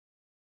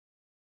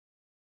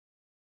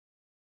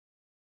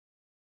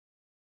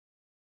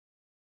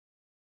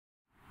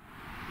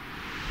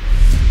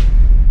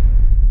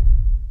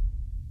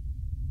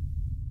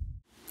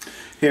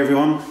Hey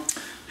everyone,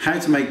 how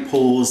to make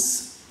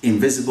pores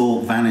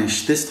invisible,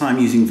 vanish, this time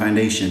using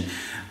foundation.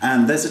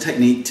 And there's a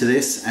technique to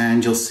this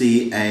and you'll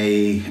see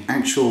an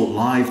actual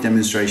live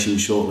demonstration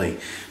shortly.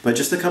 But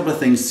just a couple of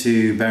things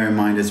to bear in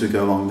mind as we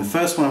go along. The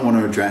first one I want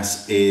to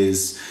address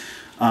is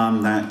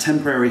that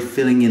temporary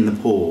filling in the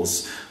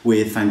pores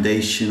with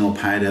foundation or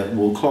powder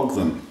will clog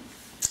them.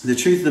 The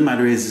truth of the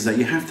matter is that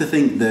you have to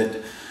think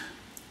that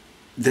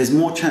there's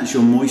more chance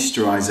your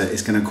moisturizer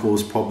is going to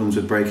cause problems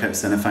with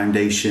breakouts than a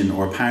foundation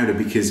or a powder,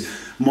 because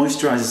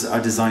moisturizers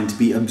are designed to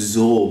be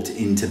absorbed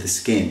into the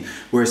skin,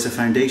 whereas a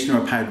foundation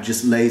or a powder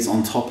just lays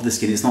on top of the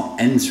skin. It's not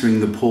entering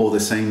the pore the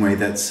same way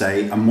that,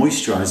 say, a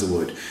moisturizer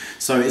would.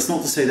 So it's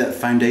not to say that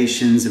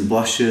foundations and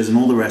blushes and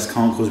all the rest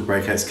can't cause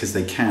breakouts, because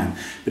they can.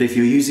 But if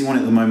you're using one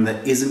at the moment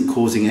that isn't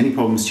causing any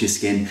problems to your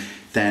skin,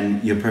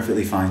 then you're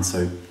perfectly fine,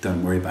 so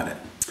don't worry about it.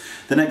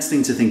 The next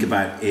thing to think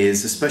about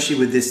is, especially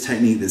with this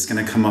technique that's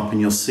going to come up and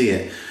you'll see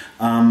it,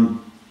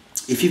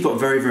 if you've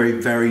got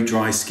very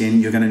dry skin,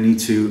 you're going to need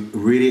to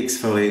really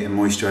exfoliate and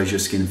moisturize your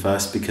skin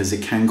first, because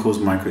it can cause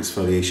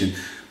microexfoliation.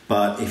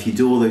 But if you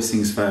do all those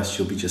things first,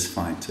 you'll be just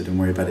fine, so don't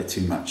worry about it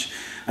too much.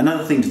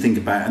 Another thing to think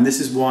about, and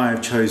this is why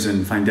I've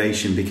chosen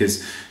foundation,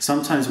 because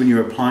sometimes when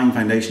you're applying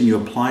foundation, you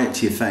apply it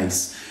to your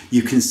face,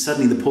 you can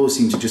suddenly, the pores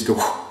seem to just go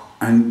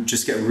and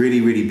just get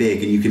really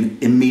big, and you can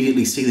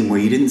immediately see them where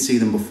you didn't see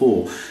them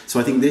before. So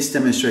I think this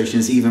demonstration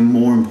is even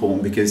more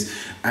important, because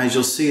as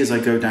you'll see as I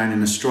go down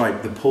in a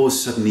stripe, the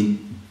pores suddenly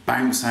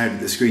bounce out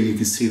of the screen, you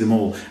can see them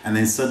all, and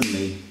then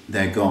suddenly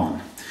they're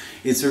gone.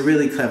 It's a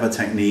really clever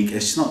technique.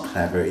 It's not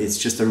clever, it's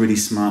just a really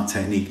smart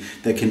technique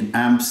that can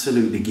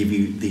absolutely give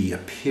you the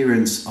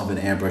appearance of an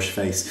airbrush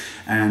face.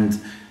 And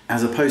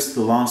as opposed to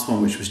the last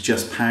one, which was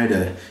just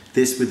powder,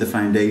 this with the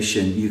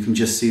foundation, you can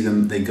just see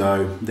them, they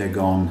go, they're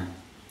gone,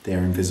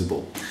 they're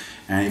invisible.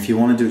 And if you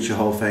want to do it your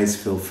whole face,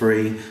 feel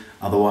free.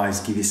 Otherwise,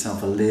 give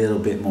yourself a little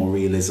bit more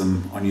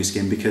realism on your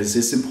skin, because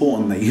it's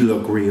important that you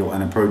look real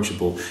and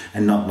approachable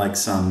and not like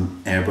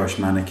some airbrush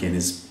mannequin.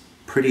 As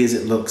pretty as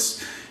it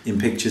looks in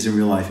pictures, in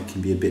real life it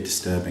can be a bit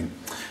disturbing.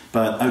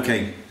 But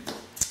okay,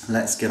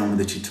 let's get on with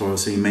the tutorial.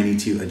 So you may need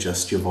to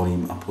adjust your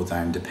volume up or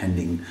down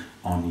depending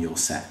on your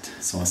set.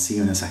 So I'll see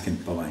you in a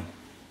second. Bye-bye.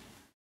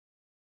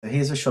 So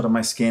here's a shot of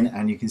my skin,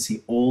 and you can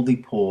see all the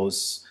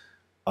pores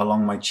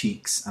along my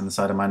cheeks and the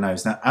side of my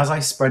nose. Now, as I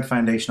spread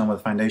foundation on with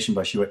a foundation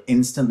brush, you are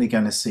instantly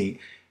going to see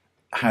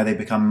how they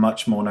become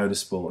much more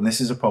noticeable. And this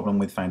is a problem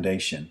with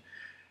foundation.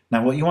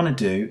 Now, what you want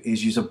to do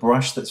is use a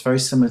brush that's very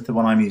similar to the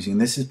one I'm using.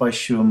 This is by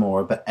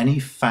Shuamura, but any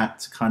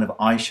fat kind of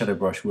eyeshadow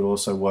brush would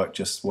also work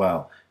just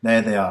well.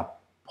 There they are,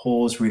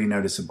 pores really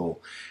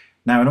noticeable.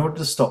 Now, in order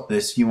to stop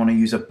this, you want to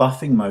use a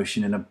buffing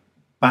motion in a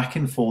back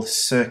and forth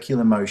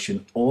circular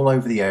motion all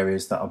over the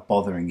areas that are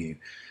bothering you.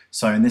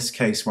 So in this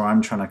case, where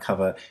I'm trying to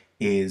cover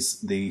is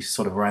the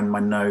sort of around my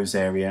nose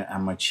area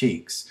and my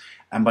cheeks.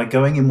 And by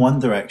going in one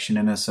direction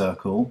in a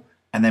circle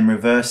and then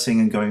reversing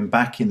and going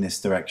back in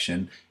this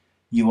direction,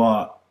 you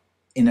are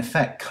in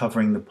effect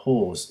covering the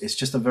pores. It's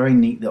just a very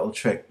neat little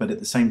trick, but at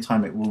the same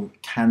time it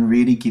can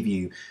really give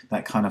you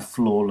that kind of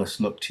flawless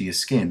look to your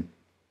skin.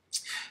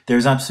 There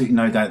is absolutely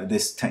no doubt that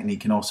this technique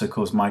can also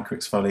cause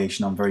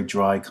microexfoliation on very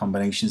dry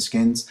combination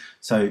skins.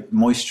 So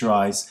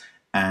moisturize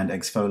and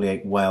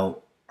exfoliate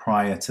well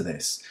prior to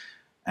this.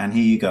 And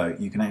here you go,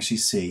 you can actually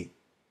see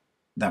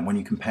that when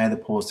you compare the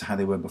pores to how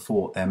they were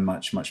before, they're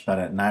much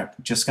better. Now,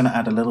 just going to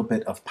add a little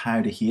bit of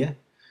powder here.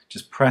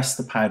 Just press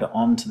the powder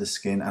onto the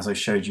skin as I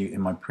showed you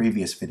in my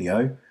previous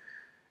video,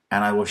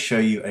 and I will show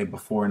you a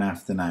before and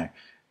after now.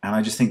 And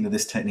I just think that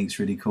this technique is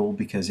really cool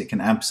because it can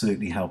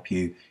absolutely help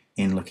you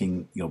in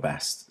looking your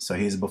best. So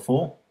here's a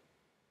before,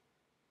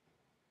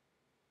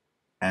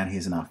 and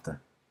here's an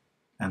after.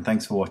 And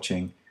thanks for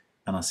watching,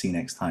 and I'll see you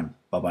next time.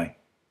 Bye-bye.